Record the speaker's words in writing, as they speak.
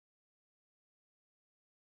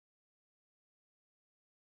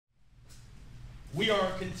We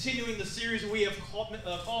are continuing the series we have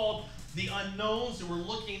called The Unknowns, and we're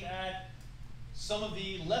looking at some of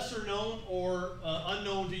the lesser known or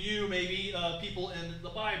unknown to you, maybe, people in the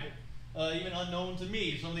Bible, even unknown to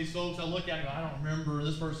me. Some of these folks I look at and go, I don't remember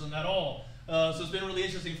this person at all. So it's been really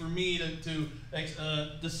interesting for me to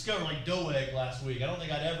discover, like Doeg last week. I don't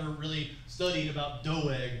think I'd ever really studied about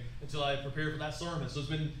Doeg until I prepared for that sermon. So it's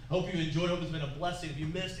been, I hope you enjoyed it. I hope it's been a blessing. If you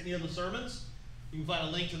missed any of the sermons, you can find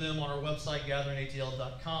a link to them on our website,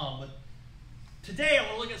 gatheringatl.com. But today I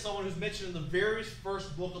want to look at someone who's mentioned in the very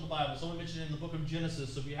first book of the Bible. Someone mentioned in the book of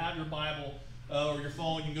Genesis. So if you have your Bible or your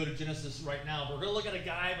phone, you can go to Genesis right now. But we're going to look at a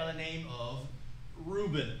guy by the name of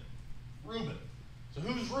Reuben. Reuben. So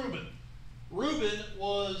who's Reuben? Reuben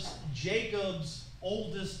was Jacob's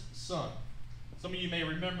oldest son. Some of you may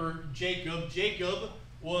remember Jacob. Jacob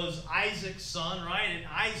was Isaac's son, right? And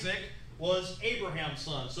Isaac was Abraham's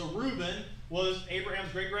son. So Reuben was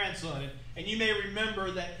Abraham's great-grandson. And you may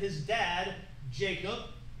remember that his dad, Jacob,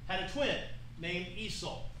 had a twin named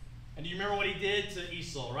Esau. And do you remember what he did to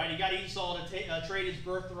Esau, right? He got Esau to trade his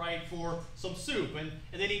birthright for some soup. And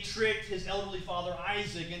then he tricked his elderly father,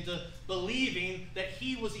 Isaac, into believing that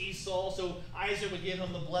he was Esau, so Isaac would give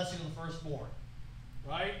him the blessing of the firstborn,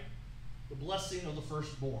 right? The blessing of the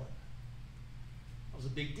firstborn. That was a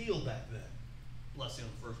big deal back then, blessing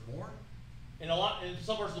of the firstborn. In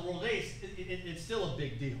some parts of the world today, it's still a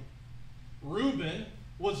big deal. Reuben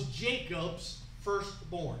was Jacob's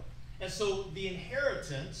firstborn. And so the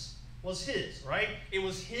inheritance was his, right? It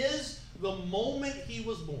was his the moment he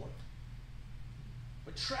was born.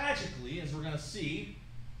 But tragically, as we're going to see,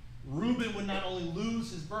 Reuben would not only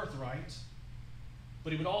lose his birthright,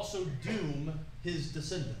 but he would also doom his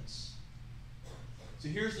descendants. So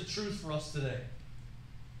here's the truth for us today.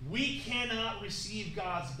 We cannot receive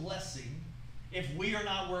God's blessing if we are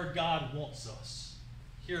not where God wants us.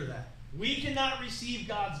 Hear that. We cannot receive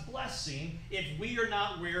God's blessing if we are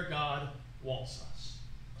not where God wants us.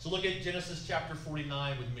 So look at Genesis chapter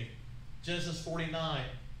 49 with me. Genesis 49,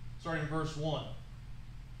 starting in verse 1.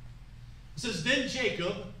 It says, Then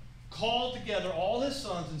Jacob called together all his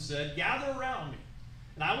sons and said, Gather around me,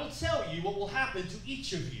 and I will tell you what will happen to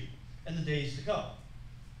each of you in the days to come.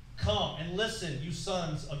 Come and listen, you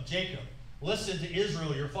sons of Jacob. Listen to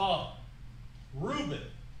Israel, your father. Reuben,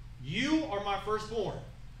 you are my firstborn,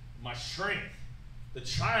 my strength, the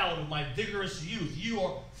child of my vigorous youth. You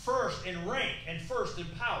are first in rank and first in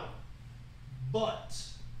power. But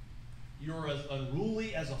you are as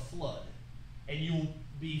unruly as a flood, and you will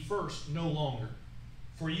be first no longer.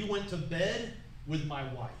 For you went to bed with my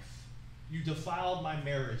wife. You defiled my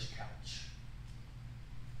marriage couch.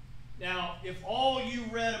 Now, if all you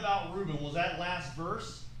read about Reuben was that last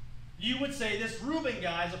verse, you would say this Reuben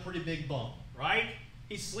guy is a pretty big bum, right?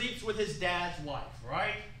 He sleeps with his dad's wife,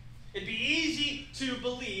 right? It'd be easy to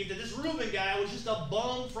believe that this Reuben guy was just a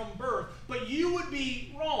bum from birth, but you would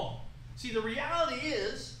be wrong. See, the reality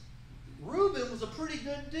is, Reuben was a pretty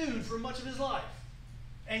good dude for much of his life,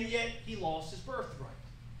 and yet he lost his birthright.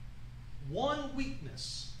 One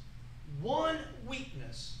weakness brought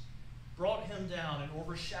him down and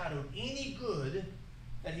overshadowed any good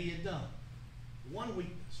that he had done. One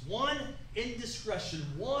weakness, one indiscretion,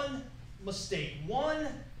 one mistake, one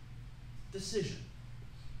decision.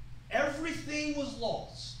 Everything was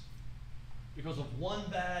lost because of one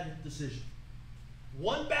bad decision.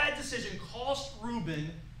 One bad decision cost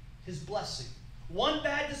Reuben his blessing. One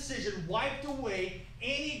bad decision wiped away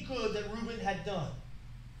any good that Reuben had done.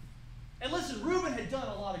 And listen, Reuben had done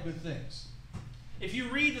a lot of good things. If you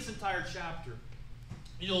read this entire chapter,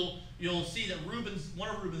 you'll see that one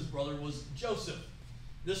of Reuben's brothers was Joseph.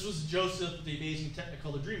 This was Joseph, the amazing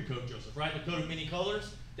Technicolor Dreamcoat Joseph, right? The coat of many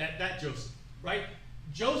colors, that Joseph, right?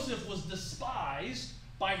 Joseph was despised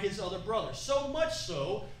by his other brothers, so much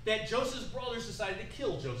so that Joseph's brothers decided to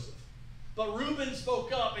kill Joseph. But Reuben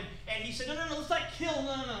spoke up and he said, no, let's not kill,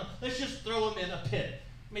 no, let's just throw him in a pit.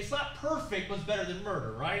 I mean, it's not perfect, but it's better than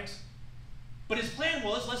murder, right? But his plan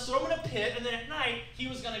was, let's throw him in a pit, and then at night, he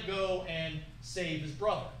was going to go and save his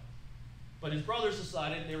brother. But his brothers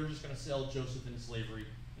decided they were just going to sell Joseph into slavery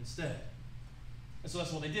instead. And so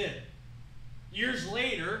that's what they did. Years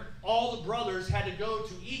later, all the brothers had to go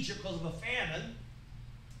to Egypt because of a famine,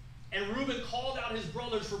 and Reuben called out his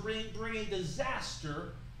brothers for bringing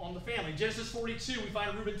disaster on the family. Genesis 42, we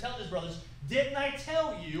find Reuben telling his brothers, Didn't I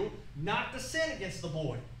tell you not to sin against the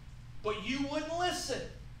boy? But you wouldn't listen.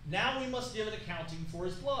 Now we must give an accounting for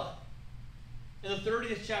his blood. In the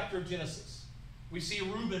 30th chapter of Genesis, we see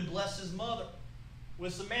Reuben bless his mother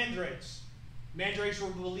with some mandrakes. Mandrakes were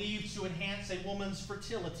believed to enhance a woman's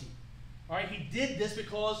fertility. All right, he did this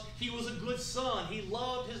because he was a good son. He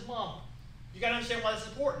loved his mom. You got to understand why that's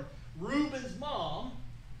important. Reuben's mom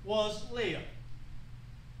was Leah,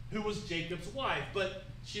 who was Jacob's wife, but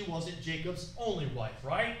she wasn't Jacob's only wife,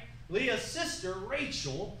 right? Leah's sister,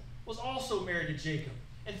 Rachel, was also married to Jacob.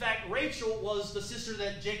 In fact, Rachel was the sister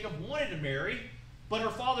that Jacob wanted to marry, but her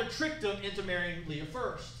father tricked him into marrying Leah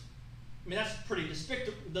first. I mean, that's pretty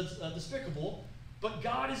despicable, but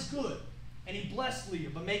God is good, and he blessed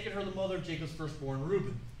Leah by making her the mother of Jacob's firstborn,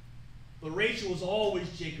 Reuben. But Rachel was always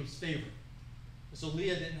Jacob's favorite, and so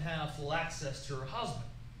Leah didn't have full access to her husband.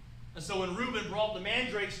 And so when Reuben brought the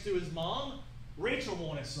mandrakes to his mom, Rachel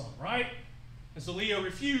wanted some, right? And so Leah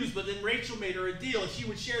refused, but then Rachel made her a deal. If she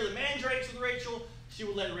would share the mandrakes with Rachel, she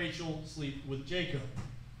would let Rachel sleep with Jacob.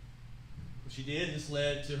 What she did, this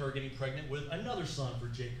led to her getting pregnant with another son for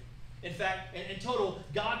Jacob. In fact, in total,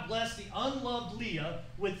 God blessed the unloved Leah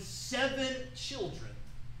with 7 children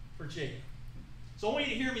for Jacob. So I want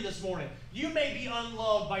you to hear me this morning. You may be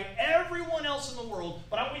unloved by everyone else in the world,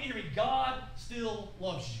 but I want you to hear me. God still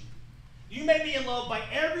loves you. You may be in love by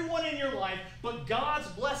everyone in your life, but God's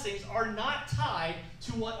blessings are not tied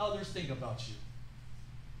to what others think about you.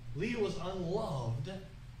 Leah was unloved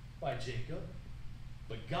by Jacob,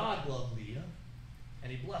 but God loved Leah,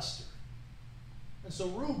 and he blessed her. And so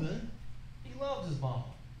Reuben, he loved his mom.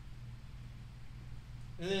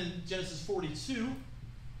 And then Genesis 42,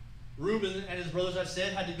 Reuben and his brothers, I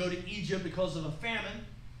said, had to go to Egypt because of a famine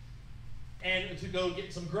and to go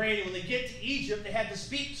get some grain. And when they get to Egypt, they had to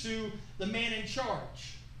speak to the man in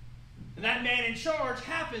charge. And that man in charge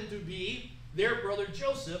happened to be their brother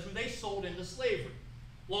Joseph, whom they sold into slavery.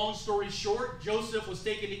 Long story short, Joseph was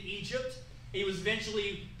taken to Egypt. He was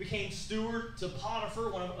eventually became steward to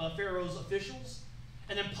Potiphar, one of Pharaoh's officials.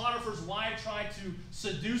 And then Potiphar's wife tried to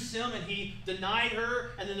seduce him, and he denied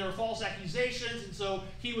her, and then there were false accusations, and so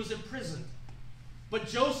he was imprisoned. But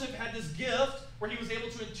Joseph had this gift where he was able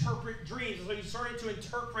to interpret dreams. And so he started to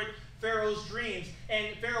interpret Pharaoh's dreams.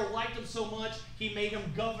 And Pharaoh liked him so much, he made him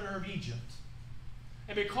governor of Egypt.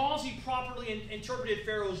 And because he properly interpreted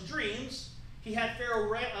Pharaoh's dreams, he had Pharaoh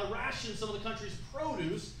ration some of the country's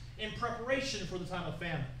produce in preparation for the time of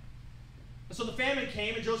famine. And so the famine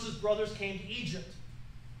came, and Joseph's brothers came to Egypt.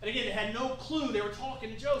 And again, they had no clue they were talking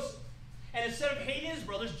to Joseph. And instead of hating his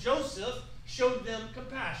brothers, Joseph showed them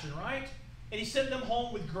compassion, right? And he sent them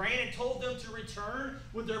home with grain and told them to return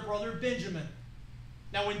with their brother Benjamin.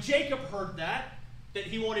 Now, when Jacob heard that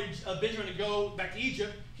he wanted Benjamin to go back to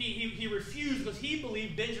Egypt, he refused because he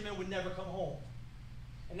believed Benjamin would never come home.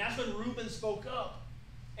 And that's when Reuben spoke up.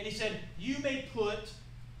 And he said, "You may put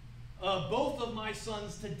both of my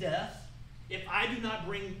sons to death if I do not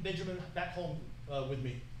bring Benjamin back home with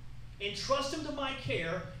me. Entrust him to my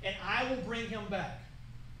care, and I will bring him back."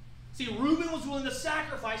 See, Reuben was willing to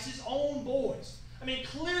sacrifice his own boys. I mean,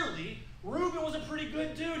 clearly, Reuben was a pretty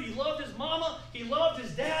good dude. He loved his mama. He loved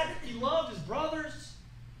his dad. He loved his brothers.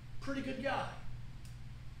 Pretty good guy.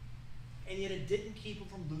 And yet it didn't keep him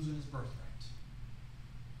from losing his birthright.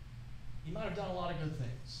 He might have done a lot of good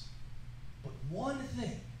things, but one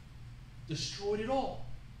thing destroyed it all.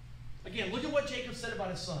 Again, look at what Jacob said about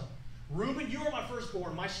his son. "Reuben, you are my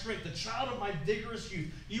firstborn, my strength, the child of my vigorous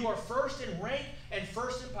youth. You are first in rank and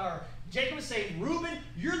first in power." Jacob is saying, "Reuben,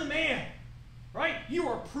 you're the man, right? You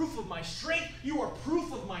are proof of my strength. You are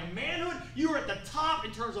proof of my manhood. You are at the top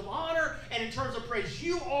in terms of honor and in terms of praise.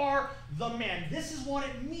 You are the man." This is what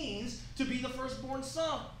it means to be the firstborn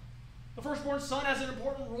son. The firstborn son has an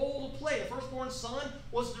important role to play. The firstborn son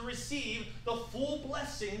was to receive the full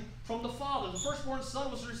blessing from the father. The firstborn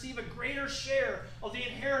son was to receive a greater share of the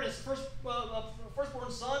inheritance. The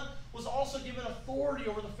firstborn son was also given authority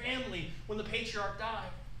over the family when the patriarch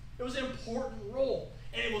died. It was an important role,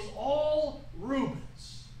 and it was all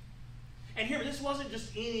Reuben's. And here, this wasn't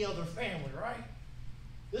just any other family, right?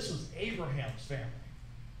 This was Abraham's family.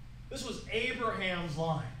 This was Abraham's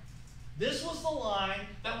line. This was the line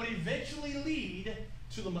that would eventually lead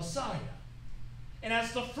to the Messiah. And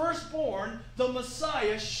as the firstborn, the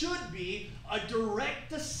Messiah should be a direct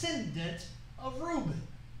descendant of Reuben.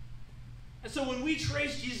 And so when we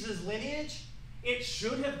trace Jesus' lineage, it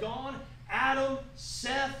should have gone Adam,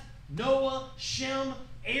 Seth, Noah, Shem,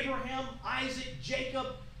 Abraham, Isaac,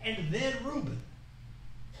 Jacob, and then Reuben.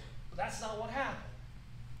 But that's not what happened.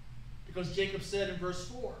 Because Jacob said in verse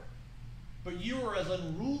 4, "But you are as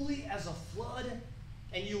unruly as a flood,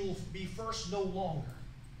 and you will be first no longer.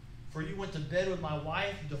 For you went to bed with my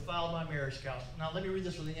wife, you defiled my marriage couch." Now let me read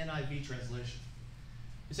this from the NIV translation.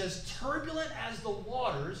 It says, "Turbulent as the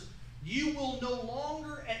waters, you will no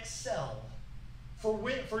longer excel. For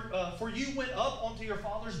you went up onto your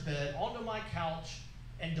father's bed, onto my couch,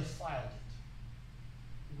 and defiled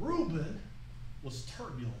it." Reuben was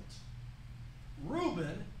turbulent.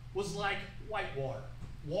 Reuben was like whitewater,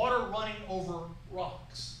 water running over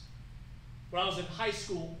rocks. When I was in high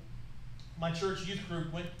school, my church youth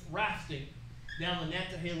group went rafting down the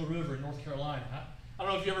Nantahala River in North Carolina. I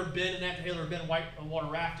don't know if you've ever been to Nantahala or been whitewater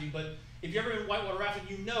rafting, but if you've ever been whitewater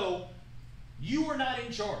rafting, you know you are not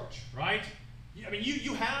in charge, right? I mean,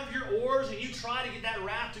 you have your oars and you try to get that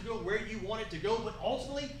raft to go where you want it to go, but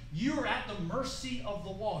ultimately you are at the mercy of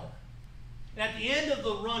the water. And at the end of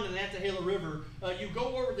the run in the Nantahala River, you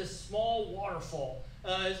go over this small waterfall.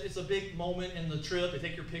 It's a big moment in the trip. They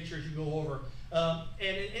take your pictures, you go over. And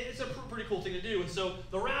it's a pretty cool thing to do. And so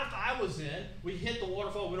the raft I was in, we hit the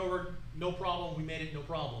waterfall, went over, no problem. We made it, no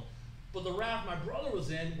problem. But the raft my brother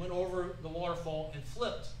was in went over the waterfall and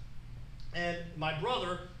flipped. And my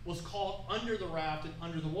brother was caught under the raft and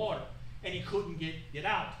under the water. And he couldn't get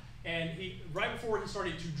out. And right before he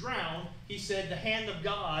started to drown, he said the hand of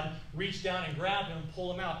God reached down and grabbed him and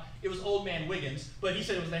pulled him out. It was old man Wiggins, but he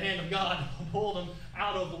said it was the hand of God that pulled him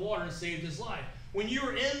out of the water and saved his life. When you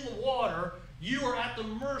are in the water, you are at the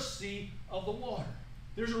mercy of the water.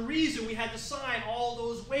 There's a reason we had to sign all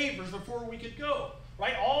those waivers before we could go,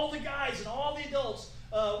 right? All the guys and all the adults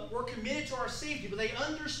were committed to our safety, but they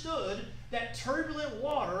understood that turbulent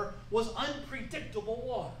water was unpredictable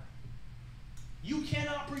water. You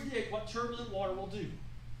cannot predict what turbulent water will do.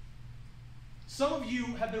 Some of you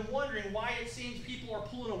have been wondering why it seems people are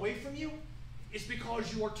pulling away from you. It's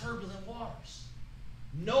because you are turbulent waters.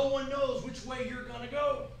 No one knows which way you're going to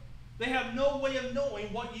go. They have no way of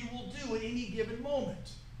knowing what you will do at any given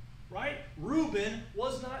moment. Right? Reuben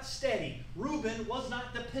was not steady. Reuben was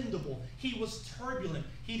not dependable. He was turbulent.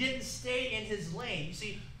 He didn't stay in his lane. You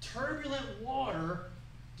see, turbulent water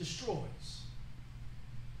destroys.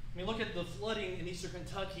 I mean, look at the flooding in eastern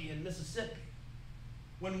Kentucky and Mississippi.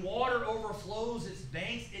 When water overflows its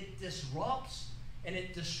banks, it disrupts and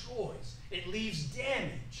it destroys. It leaves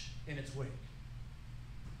damage in its wake.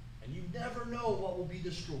 And you never know what will be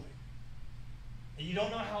destroyed. And you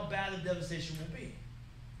don't know how bad the devastation will be.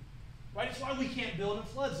 Right? It's why we can't build in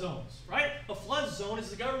flood zones. Right? A flood zone is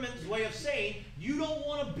the government's way of saying you don't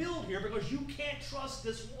want to build here because you can't trust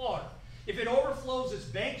this water. If it overflows its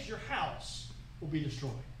banks, your house will be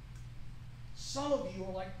destroyed. Some of you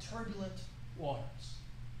are like turbulent waters.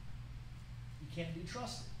 You can't be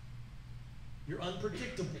trusted. You're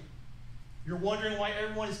unpredictable. You're wondering why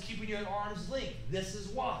everyone is keeping you at arm's length. This is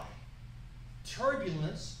why.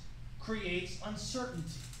 Turbulence creates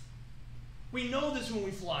uncertainty. We know this when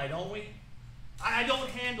we fly, don't we? I don't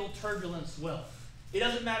handle turbulence well. It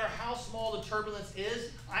doesn't matter how small the turbulence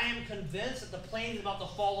is. I am convinced that the plane is about to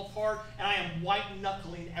fall apart and I am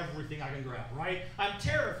white-knuckling everything I can grab, right? I'm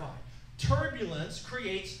terrified. Turbulence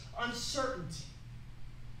creates uncertainty.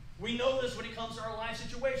 We know this when it comes to our life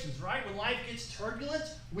situations, right? When life gets turbulent,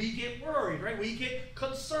 we get worried, right? We get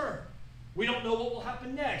concerned. We don't know what will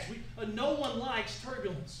happen next. No one likes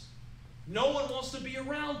turbulence. No one wants to be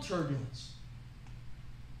around turbulence.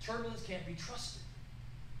 Turbulence can't be trusted.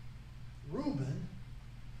 Reuben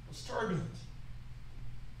was turbulent.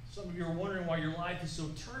 Some of you are wondering why your life is so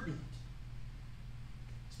turbulent.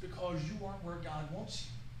 It's because you aren't where God wants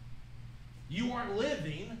you. You aren't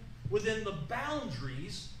living within the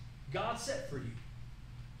boundaries God set for you.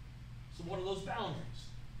 So what are those boundaries?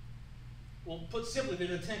 Well, put simply,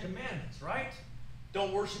 they're the 10 Commandments, right?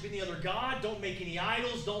 Don't worship any other God. Don't make any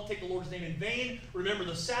idols. Don't take the Lord's name in vain. Remember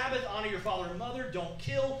the Sabbath. Honor your father and mother. Don't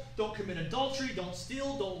kill. Don't commit adultery. Don't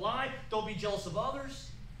steal. Don't lie. Don't be jealous of others.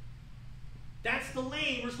 That's the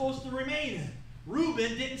lane we're supposed to remain in.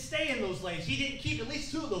 Reuben didn't stay in those lanes. He didn't keep at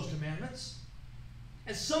least 2 of those commandments.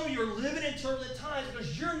 And some of you are living in turbulent times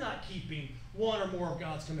because you're not keeping 1 or more of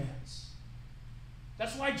God's commands.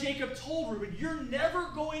 That's why Jacob told Reuben, you're never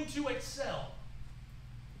going to excel.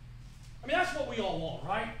 I mean, that's what we all want,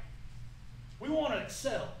 right? We want to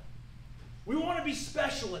excel. We want to be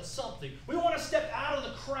special at something. We want to step out of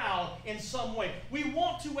the crowd in some way. We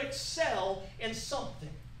want to excel in something.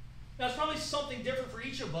 Now, it's probably something different for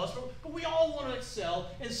each of us, but we all want to excel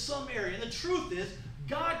in some area. And the truth is,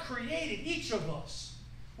 God created each of us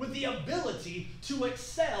with the ability to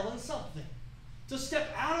excel in something, to step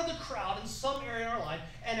out of the crowd in some area in our life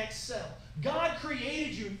and excel. God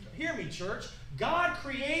created you, hear me, church, God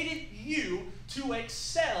created you to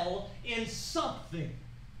excel in something.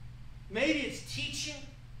 Maybe it's teaching,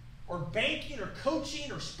 or banking, or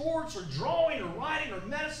coaching, or sports, or drawing, or writing, or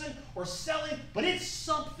medicine, or selling, but it's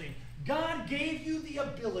something. God gave you the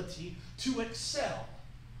ability to excel.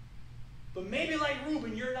 But maybe like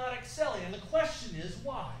Reuben, you're not excelling, and the question is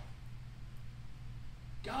why?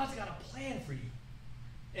 God's got a plan for you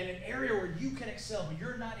in an area where you can excel, but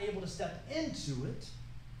you're not able to step into it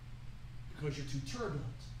because you're too turbulent.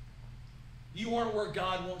 You aren't where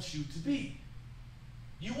God wants you to be.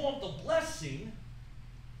 You want the blessing,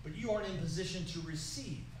 but you aren't in position to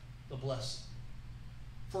receive the blessing.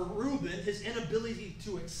 For Reuben, his inability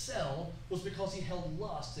to excel was because he held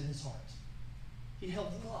lust in his heart. He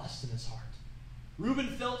held lust in his heart. Reuben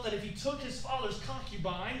felt that if he took his father's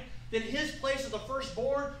concubine, then his place of the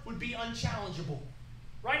firstborn would be unchallengeable.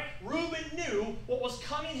 Right? Reuben knew what was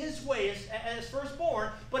coming his way as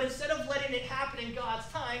firstborn, but instead of letting it happen in God's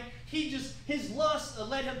time, his lust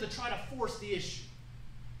led him to try to force the issue.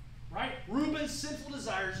 Right? Reuben's sinful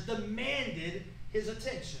desires demanded his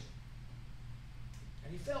attention.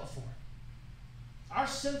 And he fell for it. Our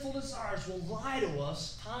sinful desires will lie to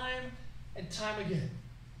us time and time again.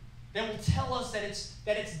 They will tell us that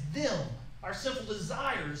it's them, our sinful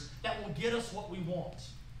desires, that will get us what we want.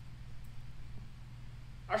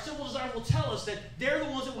 Our sinful desires will tell us that they're the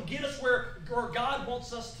ones that will get us where God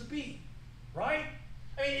wants us to be. Right?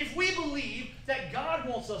 I mean, if we believe that God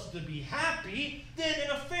wants us to be happy, then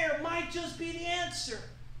an affair might just be the answer.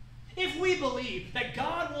 If we believe that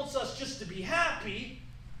God wants us just to be happy,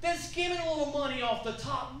 then skimming a little money off the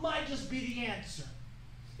top might just be the answer.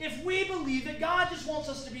 If we believe that God just wants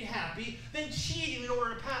us to be happy, then cheating in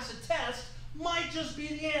order to pass a test might just be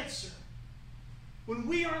the answer. When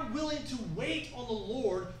we aren't willing to wait on the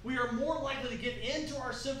Lord, we are more likely to give in to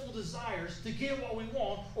our sinful desires to get what we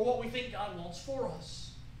want or what we think God wants for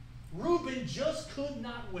us. Reuben just could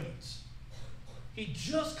not wait. He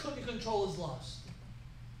just couldn't control his lust.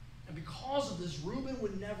 And because of this, Reuben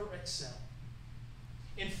would never excel.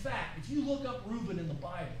 In fact, if you look up Reuben in the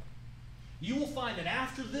Bible, you will find that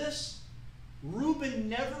after this, Reuben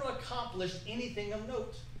never accomplished anything of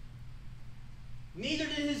note. Neither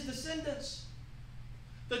did his descendants.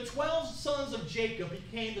 The 12 sons of Jacob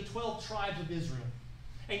became the 12 tribes of Israel.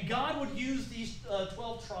 And God would use these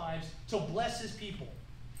 12 tribes to bless his people.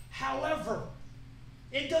 However,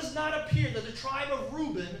 it does not appear that the tribe of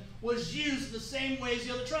Reuben was used in the same way as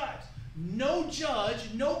the other tribes. No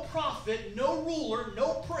judge, no prophet, no ruler,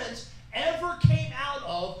 no prince ever came out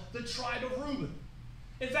of the tribe of Reuben.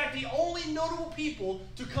 In fact, the only notable people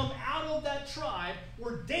to come out of that tribe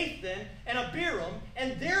were Dathan and Abiram,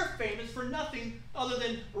 and they're famous for nothing other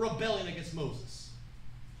than rebelling against Moses.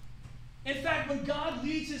 In fact, when God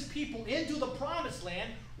leads his people into the promised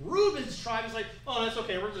land, Reuben's tribe is like, oh, that's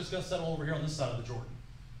okay, we're just going to settle over here on this side of the Jordan.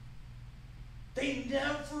 They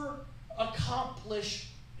never accomplish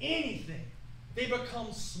anything. They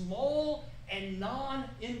become small and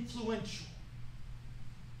non-influential.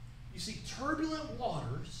 You see, turbulent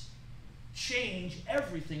waters change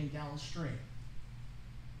everything downstream.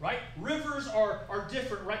 Right? Rivers are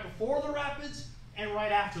different right before the rapids and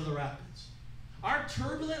right after the rapids. Our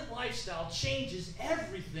turbulent lifestyle changes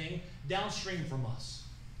everything downstream from us.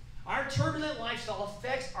 Our turbulent lifestyle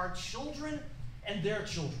affects our children and their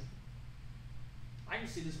children. I can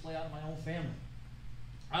see this play out in my own family.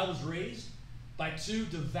 I was raised by two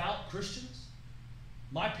devout Christians.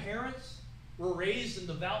 My parents were raised in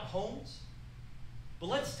devout homes. But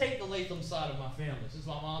let's take the Latham side of my family. Since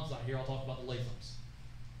my mom's not here, I'll talk about the Lathams.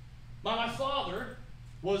 My father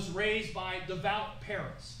was raised by devout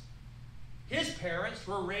parents. His parents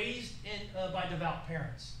were raised by devout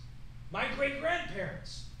parents. My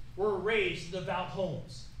great-grandparents were raised in devout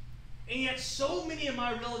homes. And yet so many of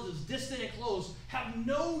my relatives, distant and close, have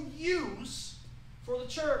no use for the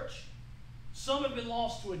church. Some have been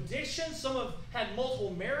lost to addiction. Some have had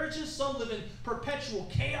multiple marriages. Some live in perpetual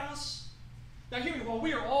chaos. Now hear me, while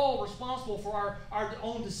we are all responsible for our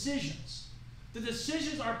own decisions, the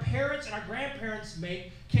decisions our parents and our grandparents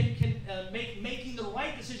make can make making the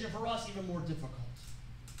right decision for us even more difficult.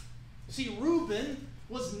 See, Reuben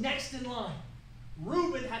was next in line.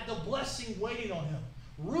 Reuben had the blessing waiting on him.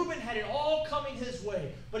 Reuben had it all coming his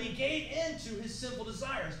way, but he gave in to his sinful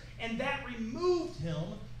desires, and that removed him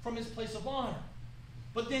from his place of honor.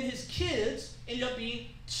 But then his kids ended up being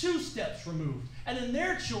 2 steps removed, and then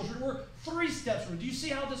their children were 3 steps removed. Do you see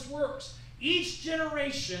how this works? Each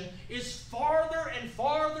generation is farther and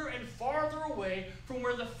farther and farther away from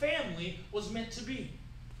where the family was meant to be.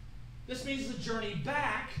 This means the journey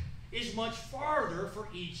back is much farther for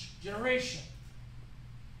each generation.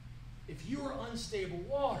 If you are unstable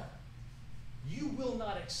water, you will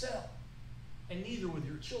not excel, and neither will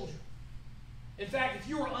your children. In fact, if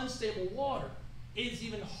you are unstable water, it is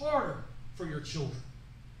even harder for your children.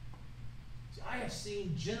 See, I have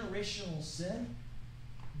seen generational sin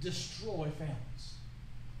destroy families.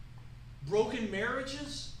 Broken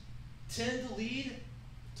marriages tend to lead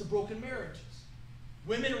to broken marriages.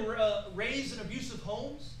 Women raised in abusive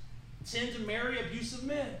homes tend to marry abusive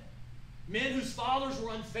men. Men whose fathers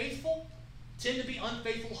were unfaithful tend to be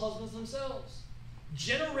unfaithful husbands themselves.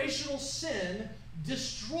 Generational sin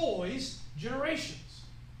destroys generations.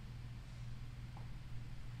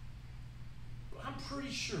 But I'm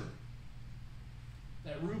pretty sure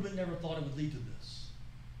that Reuben never thought it would lead to this.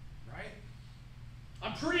 Right?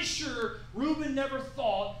 I'm pretty sure Reuben never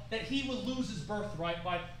thought that he would lose his birthright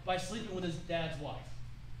by sleeping with his dad's wife.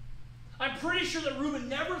 I'm pretty sure that Reuben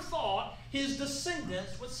never thought his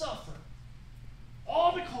descendants would suffer.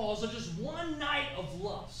 All because of just one night of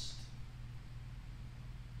lust.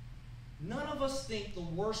 None of us think the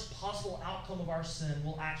worst possible outcome of our sin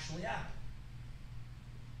will actually happen.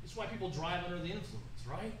 That's why people drive under the influence,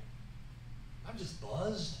 right? I'm just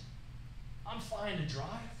buzzed. I'm fine to drive.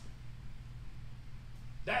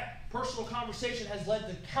 That personal conversation has led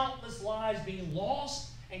to countless lives being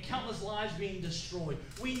lost and countless lives being destroyed.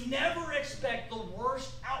 We never expect the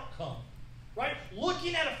worst outcome, right?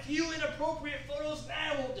 Looking at a few inappropriate photos,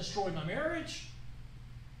 that won't destroy my marriage.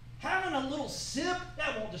 Having a little sip,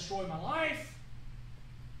 that won't destroy my life.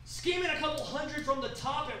 Skimming a couple hundred from the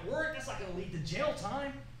top at work, that's not going to lead to jail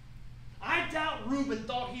time. I doubt Reuben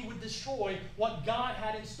thought he would destroy what God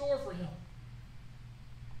had in store for him.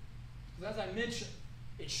 As I mentioned,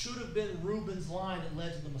 it should have been Reuben's line that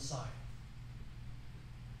led to the Messiah.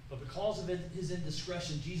 But because of his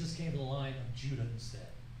indiscretion, Jesus came to the line of Judah instead.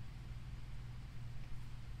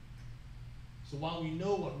 So while we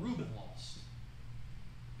know what Reuben lost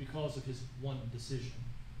because of his one decision,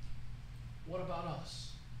 what about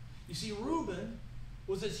us? You see, Reuben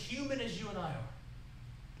was as human as you and I are.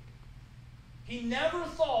 He never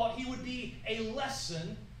thought he would be a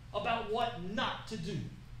lesson about what not to do.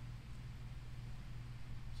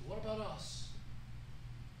 So what about us?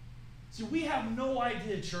 See, we have no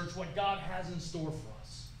idea, church, what God has in store for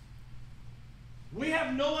us. We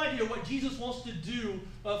have no idea what Jesus wants to do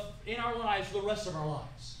in our lives for the rest of our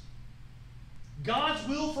lives. God's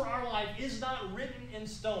will for our life is not written in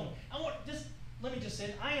stone. Let me just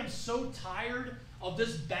say, I am so tired of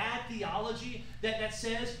this bad theology that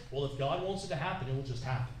says, well, if God wants it to happen, it will just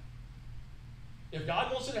happen. If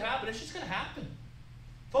God wants it to happen, it's just going to happen.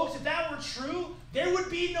 Folks, if that were true, there would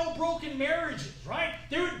be no broken marriages, right?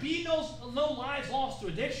 There would be no lives lost to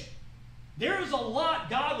addiction. There is a lot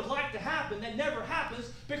God would like to happen that never happens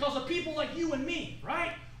because of people like you and me,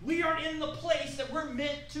 right? We aren't in the place that we're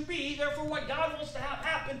meant to be. Therefore, what God wants to have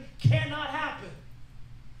happen cannot happen.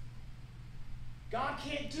 God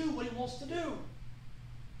can't do what he wants to do.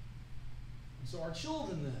 And so our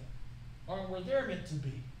children then aren't where they're meant to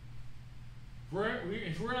be.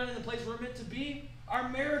 If we're not in the place we're meant to be, our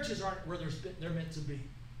marriages aren't where they're meant to be.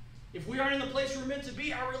 If we aren't in the place we're meant to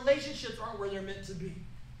be, our relationships aren't where they're meant to be.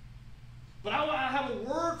 But I have a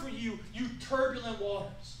word for you, you turbulent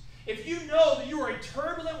waters. If you know that you are a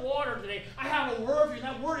turbulent water today, I have a word for you. And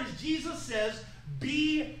that word is Jesus says,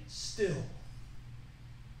 be still.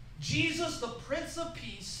 Jesus, the Prince of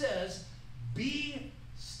Peace, says, be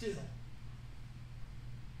still.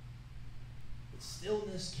 But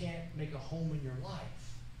stillness can't make a home in your life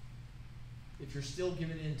if you're still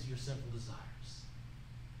giving in to your sinful desires.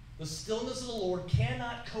 The stillness of the Lord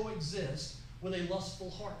cannot coexist with a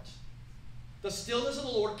lustful heart. The stillness of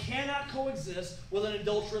the Lord cannot coexist with an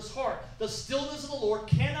adulterous heart. The stillness of the Lord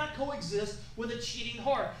cannot coexist with a cheating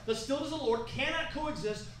heart. The stillness of the Lord cannot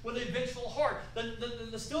coexist with a vengeful heart.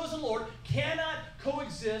 The stillness of the Lord cannot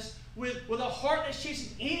coexist with a heart that's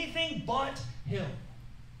chasing anything but him.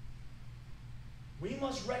 We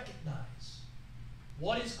must recognize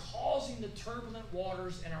what is causing the turbulent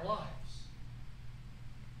waters in our lives.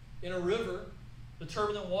 In a river, the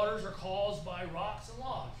turbulent waters are caused by rocks and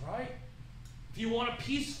logs, right? If you want a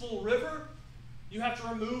peaceful river, you have to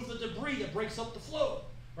remove the debris that breaks up the flow,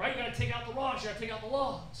 right? You got to take out the rocks, you got to take out the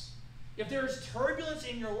logs. If there is turbulence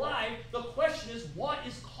in your life, the question is, what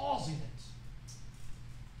is causing it?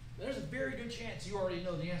 There's a very good chance you already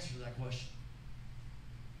know the answer to that question.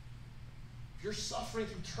 If you're suffering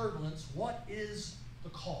through turbulence, what is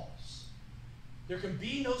the cause? There can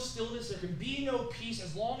be no stillness, there can be no peace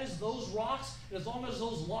as long as those rocks and as long as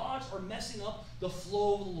those logs are messing up the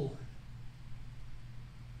flow of the Lord.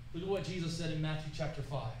 Look at what Jesus said in Matthew chapter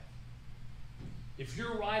 5. If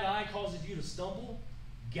your right eye causes you to stumble,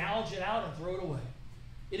 gouge it out and throw it away.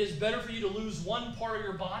 It is better for you to lose one part of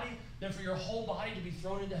your body than for your whole body to be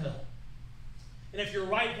thrown into hell. And if your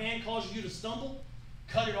right hand causes you to stumble,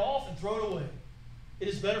 cut it off and throw it away. It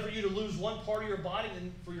is better for you to lose one part of your body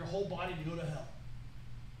than for your whole body to go to hell.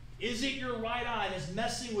 Is it your right eye that's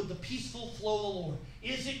messing with the peaceful flow of the Lord?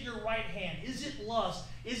 Is it your right hand? Is it lust?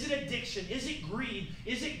 Is it addiction? Is it greed?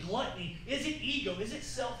 Is it gluttony? Is it ego? Is it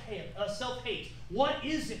self-hate? What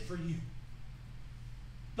is it for you?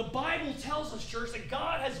 The Bible tells us, church, that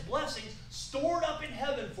God has blessings stored up in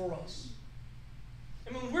heaven for us.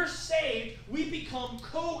 And when we're saved, we become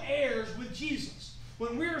co-heirs with Jesus.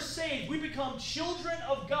 When we are saved, we become children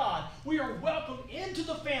of God. We are welcomed into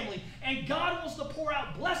the family, and God wants to pour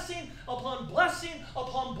out blessing upon blessing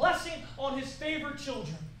upon blessing on His favored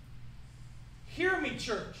children. Hear me,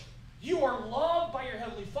 church. You are loved by your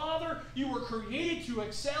Heavenly Father. You were created to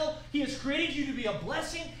excel. He has created you to be a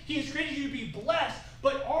blessing. He has created you to be blessed.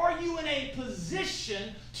 But are you in a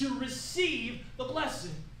position to receive the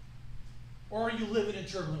blessing? Or are you living in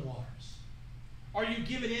turbulent waters? Are you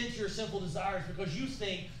giving in to your sinful desires because you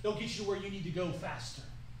think they'll get you where you need to go faster?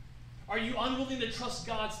 Are you unwilling to trust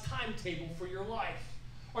God's timetable for your life?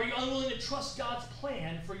 Are you unwilling to trust God's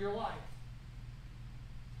plan for your life?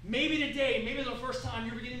 Maybe today, maybe the first time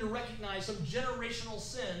you're beginning to recognize some generational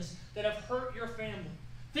sins that have hurt your family.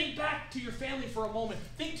 Think back to your family for a moment.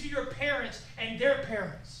 Think to your parents and their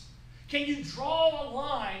parents. Can you draw a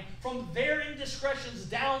line from their indiscretions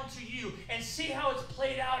down to you and see how it's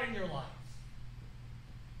played out in your life?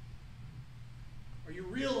 Are you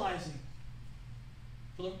realizing,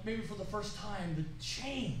 maybe for the first time, the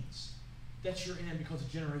chains that you're in because of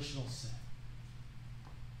generational sin?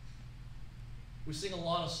 We sing a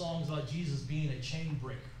lot of songs about Jesus being a chain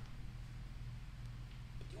breaker.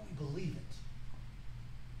 But do we believe it?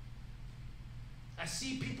 I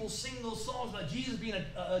see people sing those songs about Jesus being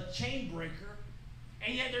a chain breaker,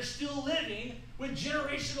 and yet they're still living with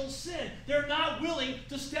generational sin. They're not willing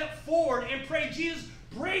to step forward and pray, Jesus,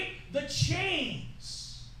 break the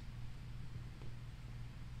chains.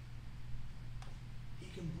 He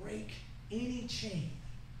can break any chain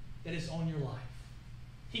that is on your life.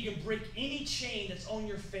 He can break any chain that's on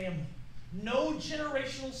your family. No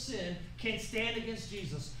generational sin can stand against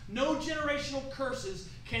Jesus. No generational curses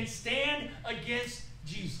can stand against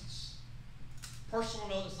Jesus. Personal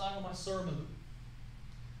note, it's not on my sermon.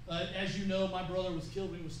 As you know, my brother was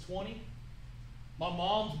killed when he was 20. My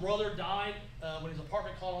mom's brother died when his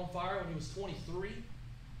apartment caught on fire when he was 23.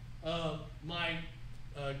 My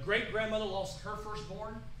great-grandmother lost her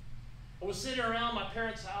firstborn. I was sitting around my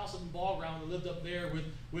parents' house in Ball Ground. We lived up there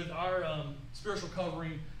with our spiritual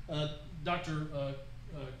covering, Dr.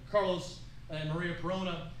 Carlos and Maria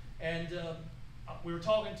Perona. And we were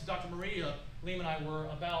talking to Dr. Maria, Liam and I were,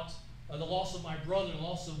 about the loss of my brother and the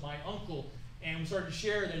loss of my uncle. And we started to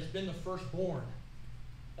share that it's been the firstborn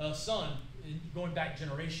son going back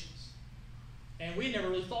generations. And we never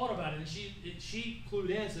really thought about it. And she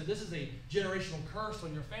clued in and said, this is a generational curse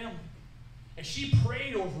on your family. And she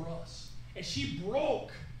prayed over us. And she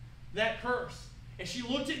broke that curse. And she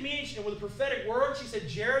looked at me and with a prophetic word, she said,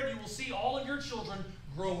 Jared, you will see all of your children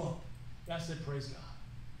grow up. And I said, praise God.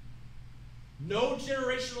 No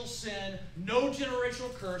generational sin, no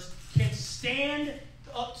generational curse can stand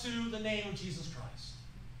up to the name of Jesus Christ.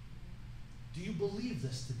 Do you believe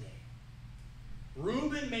this today?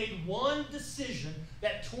 Reuben made one decision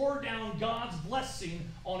that tore down God's blessing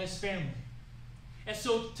on his family. And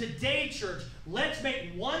so today, church, let's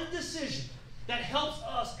make one decision that helps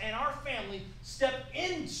us and our family step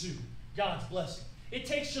into God's blessing. It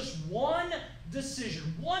takes just one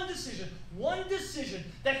decision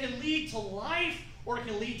that can lead to life or it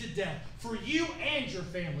can lead to death for you and your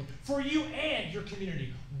family, for you and your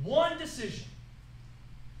community. One decision.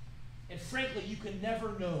 And frankly, you can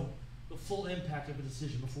never know the full impact of a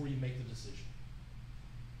decision before you make the decision.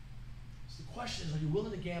 So the question is, are you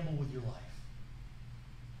willing to gamble with your life?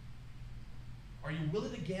 Are you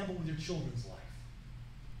willing to gamble with your children's life?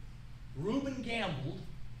 Reuben gambled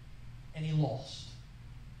and he lost.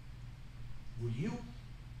 Will you?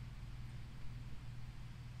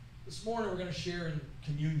 This morning we're going to share in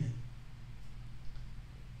communion.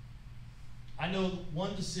 I know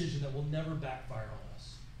one decision that will never backfire on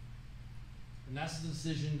us. And that's the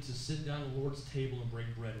decision to sit down at the Lord's table and break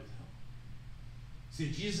bread with Him. See,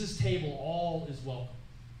 at Jesus' table, all is welcome.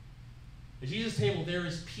 At Jesus' table, there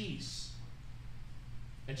is peace.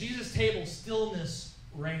 At Jesus' table, stillness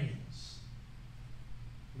reigns.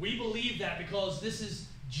 We believe that because this is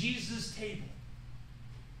Jesus' table.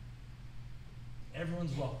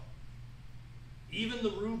 Everyone's welcome. Even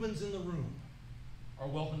the Reubens in the room are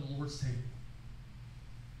welcome to the Lord's table.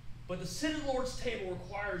 But to sit at the Lord's table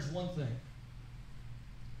requires one thing.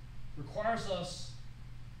 It requires us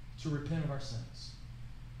to repent of our sins.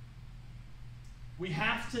 We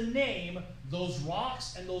have to name those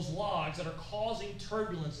rocks and those logs that are causing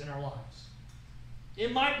turbulence in our lives.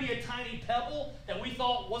 It might be a tiny pebble that we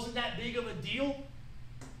thought wasn't that big of a deal,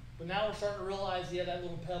 but now we're starting to realize, yeah, that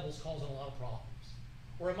little pebble's causing a lot of problems.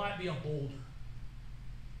 Or it might be a boulder.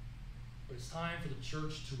 But it's time for the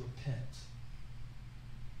church to repent.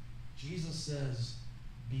 Jesus says,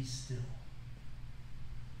 be still.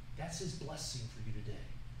 That's his blessing for you today.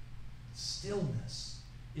 Stillness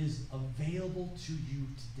is available to you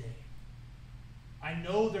today. I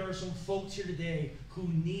know there are some folks here today who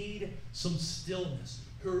need some stillness.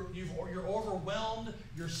 You're overwhelmed,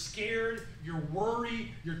 you're scared, you're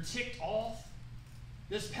worried, you're ticked off.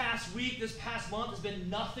 This past week, this past month has been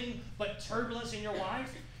nothing but turbulence in your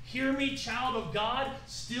life. Hear me, child of God.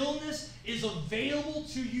 Stillness is available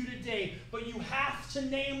to you today, but you have to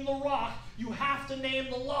name the rock. You have to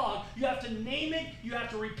name the log. You have to name it. You have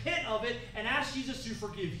to repent of it and ask Jesus to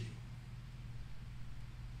forgive you.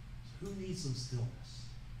 So who needs some stillness?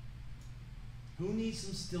 Who needs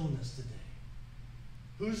some stillness today?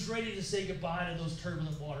 Who's ready to say goodbye to those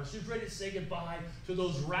turbulent waters? Who's ready to say goodbye to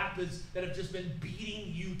those rapids that have just been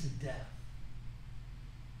beating you to death?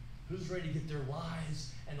 Who's ready to get their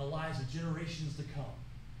lives and the lives of generations to come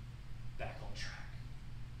back on track?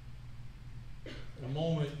 In a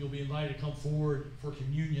moment, you'll be invited to come forward for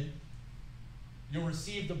communion. You'll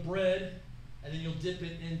receive the bread, and then you'll dip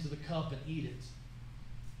it into the cup and eat it.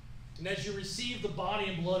 And as you receive the body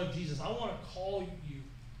and blood of Jesus, I want to call on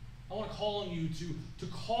you to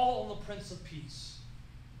call on the Prince of Peace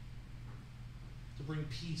to bring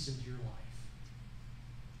peace into your life.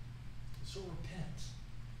 So repent.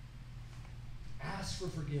 Ask for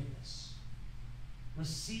forgiveness.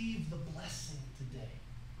 Receive the blessing today.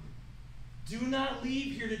 Do not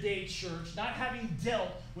leave here today, church, not having dealt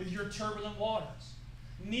with your turbulent waters.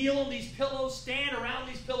 Kneel on these pillows, stand around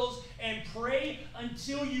these pillows, and pray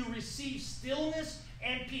until you receive stillness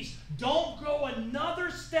and peace. Don't go another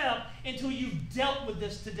step until you've dealt with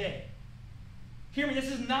this today. Hear me, this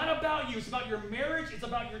is not about you. It's about your marriage. It's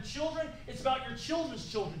about your children. It's about your children's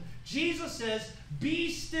children. Jesus says,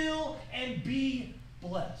 be still and be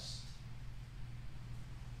blessed.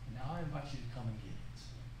 Now I invite you to come and get it.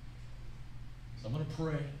 So I'm going to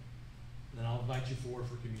pray, and then I'll invite you forward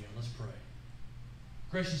for communion. Let's pray.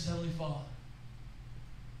 Gracious Heavenly Father,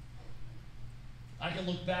 I can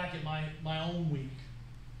look back at my own week,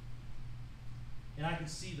 and I can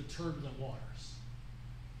see the turbulent waters.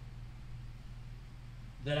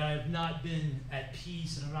 That I have not been at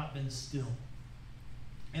peace and have not been still.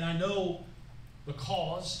 And I know the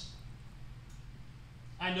cause.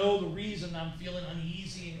 I know the reason I'm feeling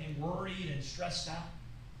uneasy and worried and stressed out.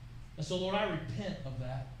 And so, Lord, I repent of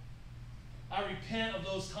that. I repent of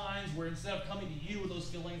those times where instead of coming to you with those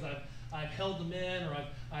feelings, I've held them in, or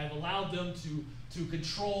I've allowed them to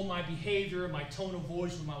control my behavior, my tone of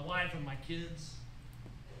voice with my wife and my kids.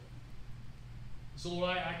 So,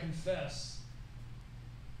 Lord, I confess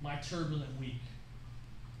my turbulent week,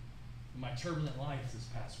 my turbulent life this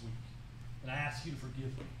past week. And I ask you to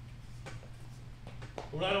forgive me.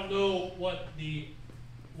 Lord, I don't know what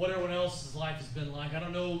everyone else's life has been like. I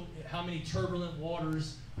don't know how many turbulent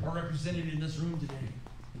waters are represented in this room today.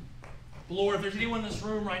 But Lord, if there's anyone in this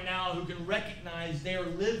room right now who can recognize they are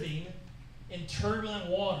living in turbulent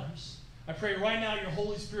waters, I pray right now your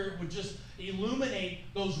Holy Spirit would just illuminate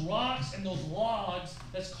those rocks and those logs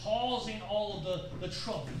that's causing all of the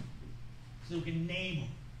trouble, so we can name them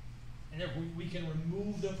and that we can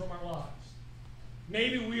remove them from our lives.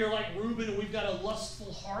 Maybe we are like Reuben and we've got a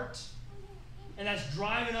lustful heart, and that's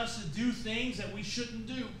driving us to do things that we shouldn't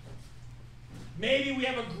do. Maybe we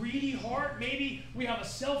have a greedy heart. Maybe we have a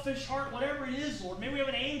selfish heart. Whatever it is, Lord. Maybe we have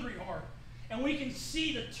an angry heart. And we can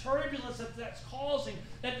see the turbulence that's causing,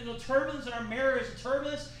 that the turbulence in our marriage, the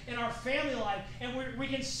turbulence in our family life. And we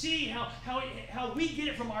can see how we get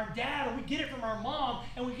it from our dad or we get it from our mom.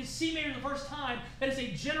 And we can see maybe the first time that it's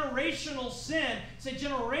a generational sin. It's a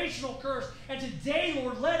generational curse. And today,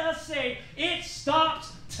 Lord, let us say, it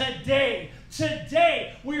stops today.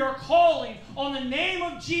 Today, we are calling on the name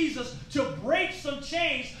of Jesus to break some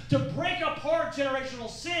chains, to break apart generational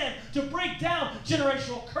sin, to break down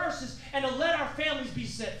generational curses, and to let our families be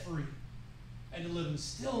set free, and to live in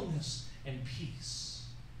stillness and peace.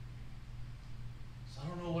 So I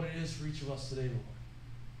don't know what it is for each of us today, Lord,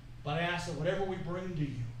 but I ask that whatever we bring to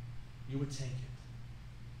you, you would take it,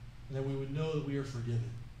 and that we would know that we are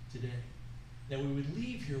forgiven today, that we would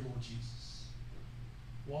leave here, Lord Jesus,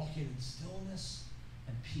 walking in stillness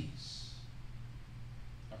and peace.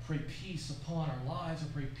 I pray peace upon our lives. I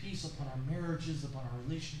pray peace upon our marriages, upon our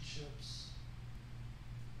relationships.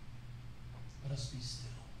 Let us be still.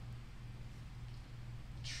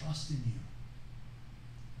 Trust in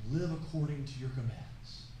you. Live according to your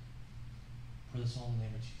commands. For this all in the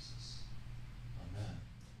name of Jesus.